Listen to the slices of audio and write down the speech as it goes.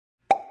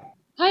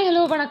Hi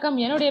hello வணக்கம்.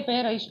 என்னுடைய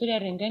பெயர் ஐஸ்வர்யா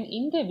ரெங்கன்.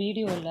 இந்த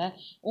வீடியோவில்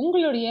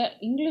உங்களுடைய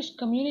இங்கிலீஷ்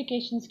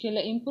கம்யூனிகேஷன்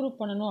ஸ்கில்லை இம்ப்ரூவ்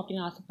பண்ணணும்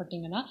அப்படின்னு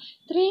ஆசைப்பட்டீங்கன்னா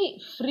 3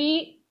 ஃப்ரீ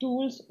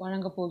டூல்ஸ்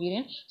வழங்க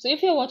போகிறேன். ஸோ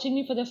இஃப் யூ வாட்சிங்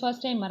me for the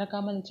first time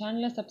மறக்காமல் இந்த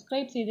சேனலை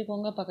சப்ஸ்கிரைப்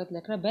செய்துக்கோங்க, பக்கத்தில்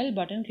இருக்கிற bell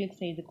button click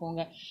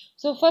செய்துக்கோங்க.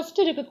 So first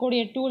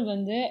இருக்கக்கூடிய டூல்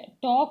வந்து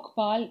டாக்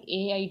பால்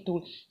AI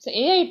tool. So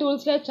AI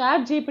டூல்ஸில்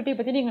chat GPT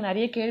பற்றி நீங்கள்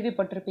நிறைய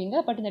கேள்விப்பட்டிருப்பீங்க.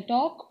 பட் இந்த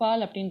டாக்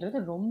பால்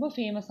அப்படின்றது ரொம்ப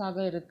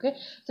ஃபேமஸாக இருக்குது.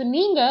 ஸோ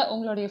நீங்கள்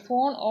உங்களுடைய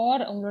ஃபோன்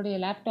ஆர் உங்களுடைய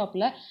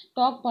லேப்டாப்பில்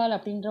டாக் பால்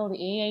அப்படின்ற ஒரு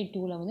ஏஐ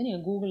டூலை வந்து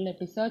நீங்கள் கூகுளில்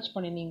இப்படி சர்ச்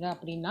பண்ணினீங்க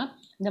அப்படின்னா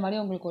இந்த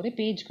மாதிரி உங்களுக்கு ஒரு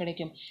பேஜ்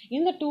கிடைக்கும்.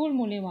 இந்த டூல்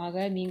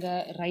மூலியமாக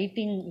நீங்கள்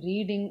ரைட்டிங்,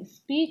 ரீடிங்,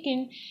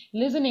 ஸ்பீக்கிங்,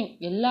 லிசனிங்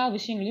எல்லா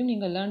விஷயங்களையும்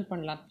நீங்கள் லேர்ன்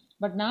பண்ணலாம்.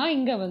 பட் நான்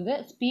இங்கே வந்து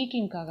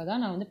ஸ்பீக்கிங்காக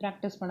தான் நான் வந்து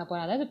ப்ராக்டிஸ் பண்ண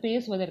போகிறேன், அதாவது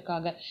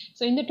பேசுவதற்காக.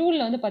 ஸோ இந்த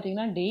டூலில் வந்து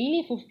பார்த்தீங்கன்னா டெய்லி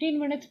 15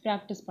 மினிட்ஸ்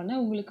ப்ராக்டிஸ் பண்ண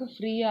உங்களுக்கு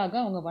ஃப்ரீயாக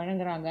அவங்க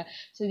வழங்குறாங்க.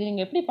 ஸோ இது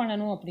நீங்கள் எப்படி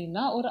பண்ணணும்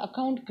அப்படின்னா ஒரு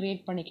அக்கௌண்ட்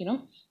க்ரியேட்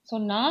பண்ணிக்கணும். ஸோ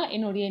நான்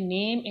என்னுடைய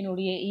நேம்,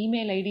 என்னுடைய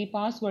இமெயில் ஐடி,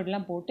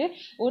 பாஸ்வேர்ட்லாம் போட்டு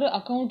ஒரு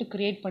அக்கௌண்ட்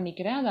க்ரியேட்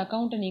பண்ணிக்கிறேன். அந்த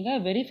அக்கௌண்ட்டை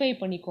நீங்கள் வெரிஃபை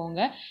பண்ணிக்கோங்க.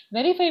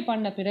 வெரிஃபை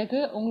பண்ண பிறகு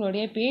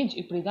உங்களுடைய பேஜ்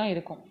இப்படி தான்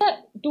இருக்கும்.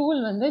 இந்த டூல்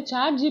வந்து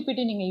சாட்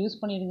ஜிபிடி நீங்கள் யூஸ்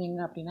பண்ணியிருந்தீங்க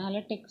அப்படின்னா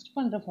அதில் டெக்ஸ்ட்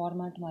பண்ணுற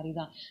ஃபார்மேட் மாதிரி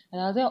தான்.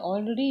 அதாவது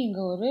ஆல்ரெடி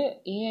இங்கே ஒரு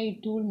ஏஐ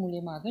டூல்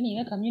மூலியமாக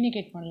நீங்கள்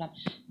கம்யூனிகேட் பண்ணலாம்.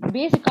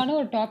 பேசிக்கான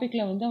ஒரு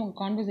டாப்பிக்கில் வந்து அவங்க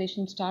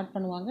கான்வர்சேஷன் ஸ்டார்ட்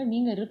பண்ணுவாங்க.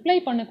 நீங்கள் ரிப்ளை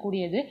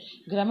பண்ணக்கூடியது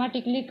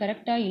கிராமட்டிக்கலி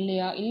கரெக்டாக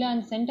இல்லையா, இல்லை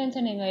அந்த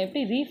சென்டென்ஸை நீங்கள்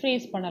எப்படி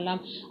ரீஃப்ரேஸ்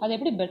பண்ணலாம், அதை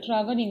எப்படி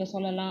பெட்டராக நீங்கள்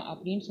சொல்லலாம்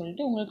அப்படின்னு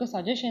சொல்லிட்டு உங்களுக்கு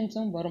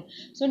சஜஷன்ஸும் வரும்.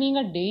 ஸோ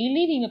நீங்கள்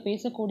டெய்லி நீங்கள்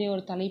பேசக்கூடிய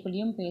ஒரு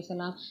தலைப்புலையும்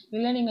பேசலாம்.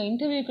 இல்லை நீங்கள்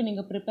இன்டர்வியூக்கு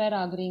நீங்கள் ப்ரிப்பேர்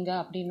ஆகுறீங்க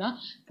அப்படின்னா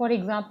ஃபார்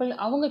எக்ஸாம்பிள்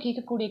அவங்க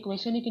கேட்கக்கூடிய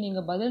கொஷனுக்கு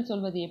நீங்கள் பதில்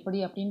சொல்வது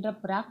எப்படி அப்படின்ற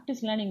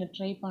ப்ராக்டிஸ்லாம் நீங்கள்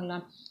ட்ரை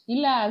பண்ணலாம்.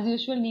 இல்லை ஆஸ்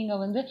யூஷுவல்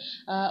நீங்கள் வந்து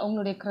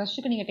உங்களுடைய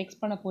க்ரஷுக்கு நீங்கள்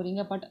டெக்ஸ்ட் பண்ண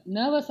போகிறீங்க, பட்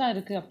நர்வஸாக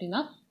இருக்குது அப்படின்னா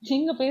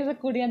நீங்கள்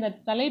பேசக்கூடிய அந்த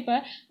தலைப்பை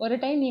ஒரு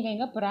டைம் நீங்கள்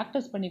இங்கே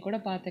ப்ராக்டிஸ் பண்ணி கூட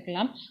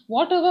பார்த்துக்கலாம்.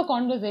 வாட் எவர்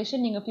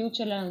கான்வர்சேஷன் நீங்கள்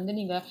ஃப்யூச்சரில் வந்து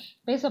நீங்கள்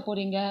பேச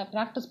போகிறீங்க,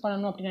 ப்ராக்டிஸ்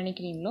பண்ணணும் அப்படின்னு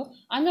நினைக்கிறீங்களோ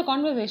அந்த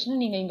கான்வர்சேஷனை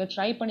நீங்கள் இங்கே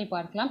ட்ரை பண்ணி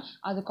பார்க்கலாம்.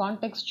 அது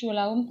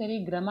கான்டெக்ஸ்டுவலாகவும் சரி,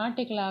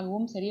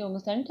 கிராமட்டிக்கலாகவும் சரி,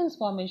 உங்கள் சென்டென்ஸ்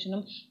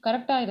ஃபார்மேஷனும்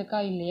கரெக்டாக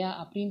இருக்கா இல்லையா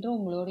அப்படின்ற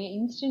உங்களுடைய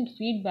இன்ஸ்டன்ட்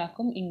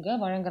ஃபீட்பேக்கும் இங்கே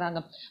வழங்குறாங்க.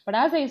 பட்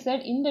ஆஸ் ஐ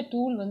செட், இந்த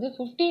டூல் வந்து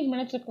 15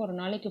 மினிட்ஸுக்கு ஒரு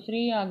நாளைக்கு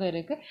ஃப்ரீயாக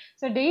இருக்குது.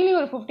 ஸோ டெய்லி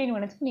ஒரு 15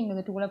 மினிட்ஸ்க்கு நீங்கள்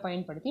இந்த டூலை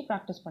பயன்படுத்தி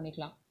ப்ராக்டிஸ்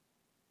பண்ணிக்கலாம்.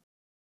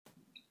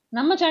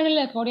 நம்ம சேனலில்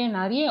இருக்கக்கூடிய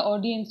நிறைய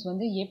ஆடியன்ஸ்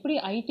வந்து எப்படி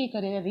ஐடி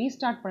கரியரை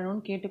ரீஸ்டார்ட்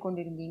பண்ணணும்னு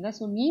கேட்டுக்கொண்டிருந்தீங்க.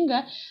 ஸோ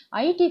நீங்கள்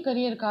ஐடி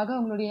கரியருக்காக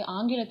உங்களுடைய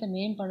ஆங்கிலத்தை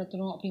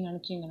மேம்படுத்தணும் அப்படின்னு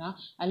நினச்சிங்கன்னா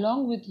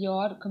அலாங் வித்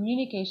யோர்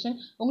கம்யூனிகேஷன்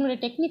உங்களுடைய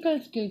டெக்னிக்கல்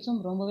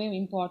ஸ்கில்ஸும் ரொம்பவே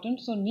இம்பார்ட்டண்ட்.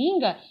 ஸோ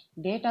நீங்கள்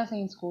டேட்டா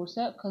சயின்ஸ்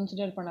கோர்ஸை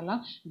கன்சிடர்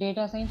பண்ணலாம்.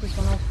 Data science is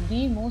one of the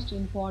most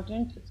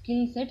important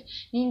skill set.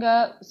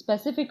 நீங்கள்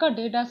ஸ்பெசிஃபிக்காக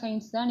டேட்டா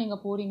சயின்ஸ் தான்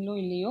நீங்கள் போகிறீங்களோ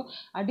இல்லையோ,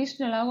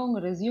 அடிஷ்னலாக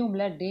உங்கள்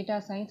ரெஸ்யூமில் data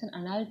science and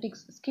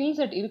analytics skill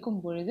set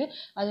இருக்கும் பொழுது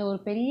அது ஒரு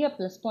பெரிய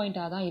ப்ளஸ்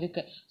பாயிண்டாக தான்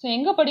இருக்குது. ஸோ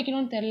எங்கே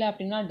படிக்கணும்னு தெரில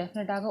அப்படின்னா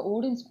டெஃபினட்டாக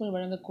ஓடின் ஸ்கூல்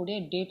வழங்கக்கூடிய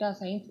data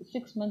science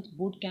 6 months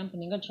boot camp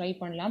நீங்கள் ட்ரை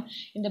பண்ணலாம்.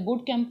 இந்த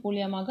பூட் கேம்ப்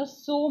மூலியமாக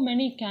ஸோ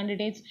மெனி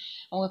கேண்டிடேட்ஸ்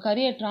அவங்க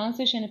கரியர்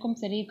டிரான்சிஷனுக்கும்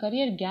சரி,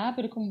 கரியர்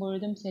கேப் இருக்கும்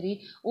பொழுதும் சரி,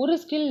 ஒரு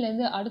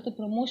ஸ்கில்லேருந்து அடுத்த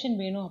ப்ரொமோஷன்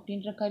வேணும்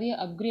அப்படின்ற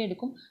கரியர்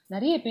அப்கிரேடுக்கும்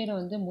நிறைய பேரை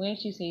வந்து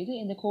முயற்சி செய்து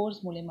இந்த கோர்ஸ்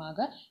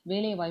மூலியமாக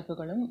வேலை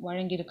வாய்ப்புகளும்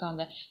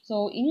வழங்கியிருக்காங்க. ஸோ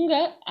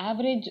இங்கே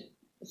ஆவரேஜ்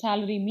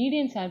salary,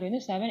 median salary வந்து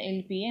 7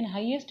 LPA and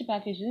highest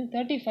package வந்து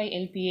 35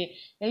 LPA.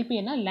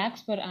 LPAனா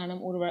lakhs per annum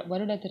ஒரு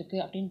வருடத்திற்கு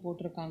அப்படின்னு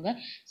போட்டிருக்காங்க.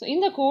 ஸோ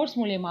இந்த கோர்ஸ்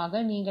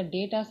மூலியமாக நீங்கள்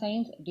டேட்டா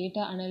சயின்ஸ்,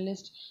 டேட்டா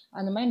அனலிஸ்ட்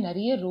அந்த மாதிரி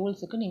நிறைய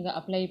ரோல்ஸுக்கு நீங்கள்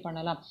அப்ளை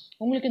பண்ணலாம்.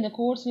 உங்களுக்கு இந்த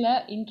கோர்ஸில்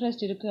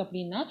இன்ட்ரெஸ்ட் இருக்குது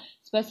அப்படின்னா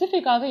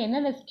ஸ்பெசிஃபிக்காக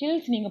என்னென்ன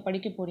ஸ்கில்ஸ் நீங்கள்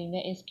படிக்க போகிறீங்க,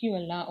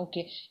 எஸ்கியூஎல்லாம்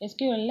ஓகே,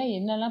 எஸ்கியூஎல்ல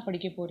என்னெல்லாம்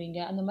படிக்க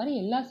போகிறீங்க அந்த மாதிரி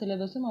எல்லா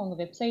சிலபஸும் அவங்க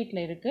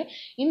வெப்சைட்டில் இருக்குது.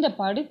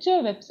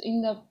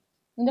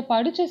 இந்த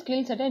படித்த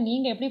ஸ்கில் செட்டை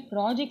நீங்கள் எப்படி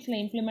ப்ராஜெக்ட்ஸில்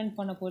இம்ப்ளிமெண்ட்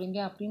பண்ண போகிறீங்க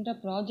அப்படின்ற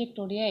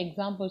ப்ராஜெக்டோடைய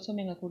எக்ஸாம்பிள்ஸும்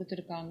இங்கே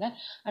கொடுத்துருக்காங்க.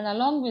 அண்ட்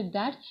அலாங் வித்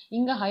தேட்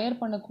இங்கே ஹையர்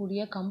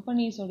பண்ணக்கூடிய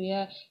கம்பெனிஸோடைய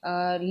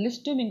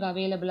லிஸ்ட்டும் இங்கே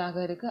அவைலபிளாக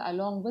இருக்குது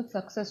along with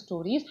success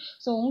stories.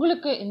 So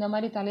உங்களுக்கு இந்த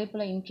மாதிரி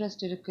தலைப்பில்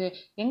இன்ட்ரெஸ்ட் இருக்குது,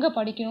 எங்கே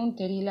படிக்கணும்னு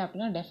தெரியல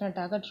அப்படின்னா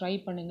டெஃபினட்டாக ட்ரை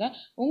பண்ணுங்கள்.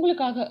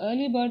 உங்களுக்காக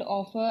early bird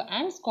offer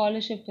and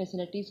scholarship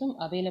ஃபெசிலிட்டிஸும்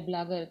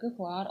அவைலபிளாக இருக்குது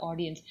ஃபார் ஆர்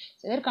ஆடியன்ஸ்.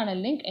 ஸோ இதற்கான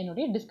லிங்க்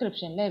என்னுடைய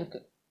டிஸ்கிரிப்ஷனில்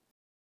இருக்குது.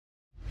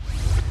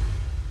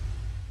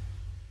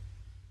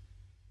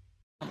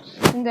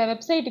 இந்த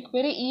வெப்சைட்டுக்கு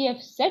பேர் EF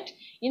செட்.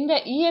 இந்த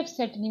EF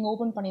செட் நீங்கள்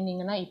ஓப்பன்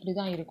பண்ணியிருந்தீங்கன்னா இப்படி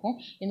தான் இருக்கும்.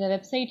 இந்த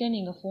வெப்சைட்டை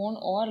நீங்கள் ஃபோன்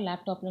ஆர்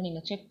லேப்டாப்பில்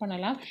நீங்கள் செக்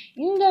பண்ணலாம்.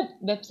 இந்த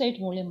வெப்சைட்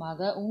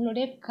மூலியமாக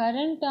உங்களுடைய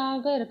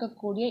கரண்ட்டாக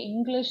இருக்கக்கூடிய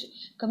இங்கிலீஷ்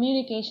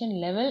கம்யூனிகேஷன்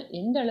லெவல்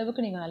எந்த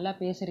அளவுக்கு நீங்கள் நல்லா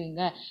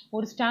பேசுகிறீங்க,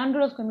 ஒரு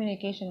ஸ்டாண்டர்ட் ஆஃப்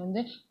கம்யூனிகேஷன்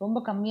வந்து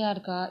ரொம்ப கம்மியாக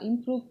இருக்கா,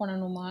 இம்ப்ரூவ்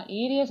பண்ணணுமா,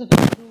 ஏரியாஸ் ஆஃப்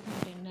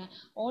இம்ப்ரூவ்மெண்ட் என்ன,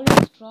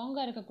 ஆல்ரெடி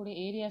ஸ்ட்ராங்காக இருக்கக்கூடிய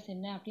ஏரியாஸ்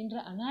என்ன அப்படின்ற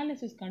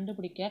அனாலிசிஸ்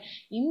கண்டுபிடிக்க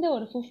இந்த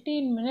ஒரு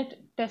 15 மினிட்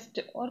டெஸ்ட்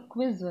ஒரு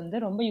குவிஸ் வந்து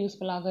ரொம்ப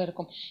யூஸ்ஃபுல்லாக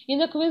இருக்கும்.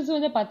 இந்த குவிஸ்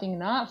வந்து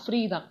பார்த்தீங்கன்னா ஃப்ரீ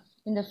தான்.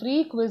 இந்த ஃப்ரீ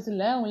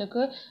குவிஸில்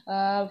உங்களுக்கு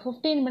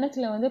 15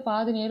 மினிட்ஸில் வந்து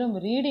பாதி நேரம்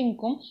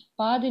ரீடிங்க்கும்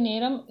பாதி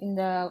நேரம்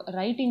இந்த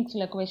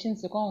ரைட்டிங்ஸில்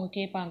கொஷின்ஸுக்கும் அவங்க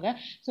கேட்பாங்க.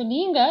 ஸோ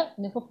நீங்கள்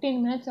இந்த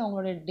 15 மினிட்ஸ்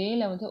அவங்களோட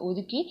டேயில் வந்து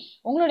ஒதுக்கி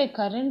உங்களுடைய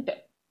கரண்ட்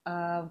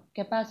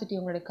கெப்பாசிட்டி,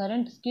 உங்களுடைய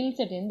கரண்ட் ஸ்கில்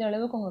செட் எந்த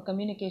அளவுக்கு உங்கள்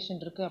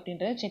கம்யூனிகேஷன் இருக்குது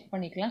அப்படின்றத செக்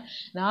பண்ணிக்கலாம்.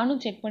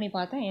 நானும் செக் பண்ணி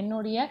பார்த்தேன்.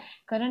 என்னுடைய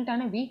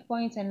கரண்ட்டான வீக்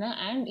பாயிண்ட்ஸ் என்ன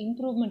அண்ட்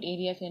இம்ப்ரூவ்மெண்ட்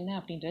ஏரியாஸ் என்ன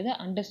அப்படின்றத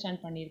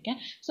அண்டர்ஸ்டாண்ட்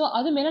பண்ணியிருக்கேன். ஸோ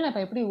அது மேலே நான்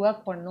இப்போ எப்படி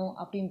ஒர்க் பண்ணணும்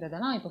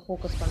அப்படின்றத நான் இப்போ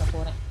ஃபோக்கஸ் பண்ண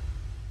போகிறேன்.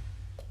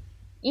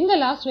 இந்த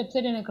லாஸ்ட்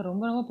வெப்சைட் எனக்கு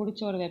ரொம்ப ரொம்ப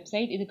பிடிச்ச ஒரு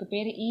வெப்சைட். இதுக்கு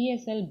பேர்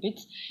ESL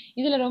பிட்ஸ்.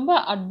 இதில் ரொம்ப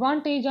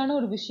அட்வான்டேஜான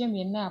ஒரு விஷயம்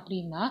என்ன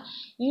அப்படின்னா,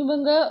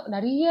 இவங்க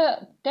நிறைய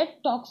டெட்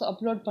டாக்ஸ்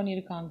அப்லோட்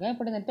பண்ணியிருக்காங்க.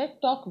 பட் அந்த டெட்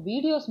டாக்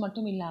வீடியோஸ்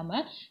மட்டும்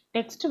இல்லாமல்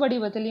டெக்ஸ்ட்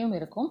வடிவத்திலையும்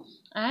இருக்கும்.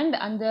 அண்ட்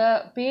அந்த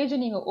பேஜை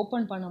நீங்கள்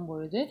ஓப்பன்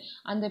பண்ணும்பொழுது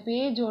அந்த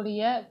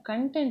பேஜோடைய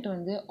கண்டென்ட்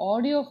வந்து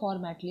ஆடியோ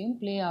ஃபார்மேட்லேயும்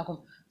ப்ளே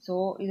ஆகும். ஸோ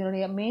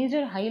இதனுடைய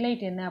மேஜர்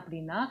ஹைலைட் என்ன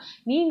அப்படின்னா,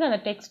 நீங்கள்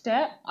அந்த டெக்ஸ்ட்டை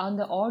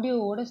அந்த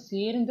ஆடியோவோடு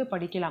சேர்ந்து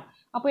படிக்கலாம்.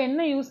 அப்போ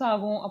என்ன யூஸ்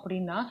ஆகும்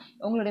அப்படின்னா,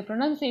 உங்களுடைய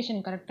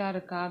ப்ரொனன்சியேஷன் கரெக்டாக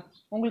இருக்கா,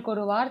 உங்களுக்கு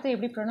ஒரு வார்த்தையை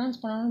எப்படி ப்ரொனவுன்ஸ்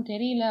பண்ணணும்னு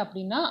தெரியல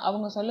அப்படின்னா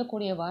அவங்க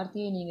சொல்லக்கூடிய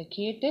வார்த்தையை நீங்கள்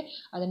கேட்டு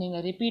அதை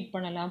நீங்கள் ரிப்பீட்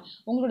பண்ணலாம்.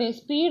 உங்களுடைய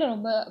ஸ்பீடு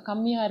ரொம்ப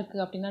கம்மியாக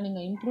இருக்குது அப்படின்னா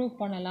நீங்கள் இம்ப்ரூவ்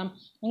பண்ணலாம்.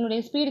 உங்களுடைய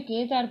ஸ்பீடுக்கு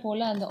ஏற்றாற்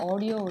போல் அந்த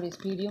ஆடியோவுடைய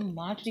ஸ்பீடையும்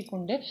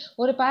மாற்றிக்கொண்டு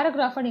ஒரு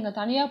பேராகிராஃபை நீங்கள்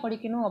தனியாக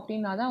படிக்கணும்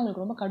அப்படின்னா தான்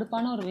உங்களுக்கு ரொம்ப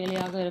கடுப்பான ஒரு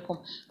வேலையாக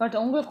இருக்கும். பட்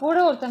உங்களுக்கு கூட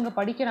ஒருத்தவங்க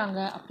படிக்கிறாங்க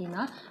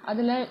அப்படின்னா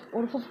அதில்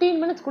ஒரு 15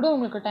 மினிட்ஸ் கூட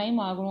உங்களுக்கு டைம்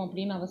ஆகணும்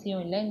அப்படின்னு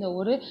அவசியம் இல்லை. இந்த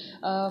ஒரு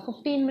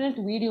 15 மினிட்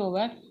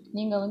வீடியோவை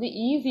நீங்கள் வந்து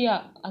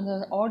ஈஸியாக அந்த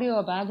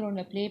ஆடியோவை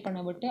பேக்ரவுண்டில் ப்ளே பண்ண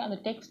விட்டு அந்த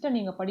டெக்ஸ்ட்டை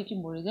நீங்கள்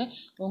படிக்கும் பொழுது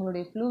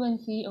உங்களுடைய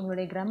ஃப்ளூவன்சி,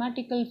 உங்களுடைய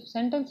கிராமட்டிக்கல்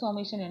சென்டென்ஸ்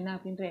ஃபார்மேஷன் என்ன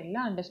அப்படின்ற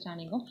எல்லா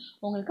அண்டர்ஸ்டாண்டிங்கும்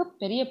உங்களுக்கு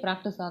பெரிய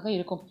ப்ராக்டிஸாக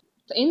இருக்கும்.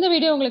 இந்த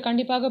வீடியோ உங்களுக்கு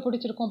கண்டிப்பாக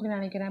பிடிச்சிருக்கும் அப்படின்னு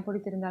நினைக்கிறேன்.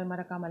 பிடித்திருந்தால்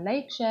மறக்காமல்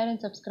like, share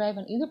and subscribe.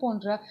 And இது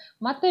போன்ற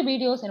மற்ற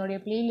வீடியோஸ் என்னுடைய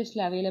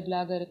பிளேலிஸ்ட்டில்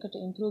அவைலபிளாக இருக்குது to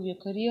improve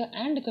your career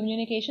and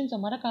communication. So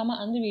மறக்காமல்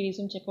அந்த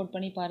வீடியோஸும் செக் அவுட்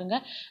பண்ணி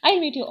பாருங்கள். I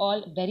meet you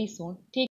all very soon. Take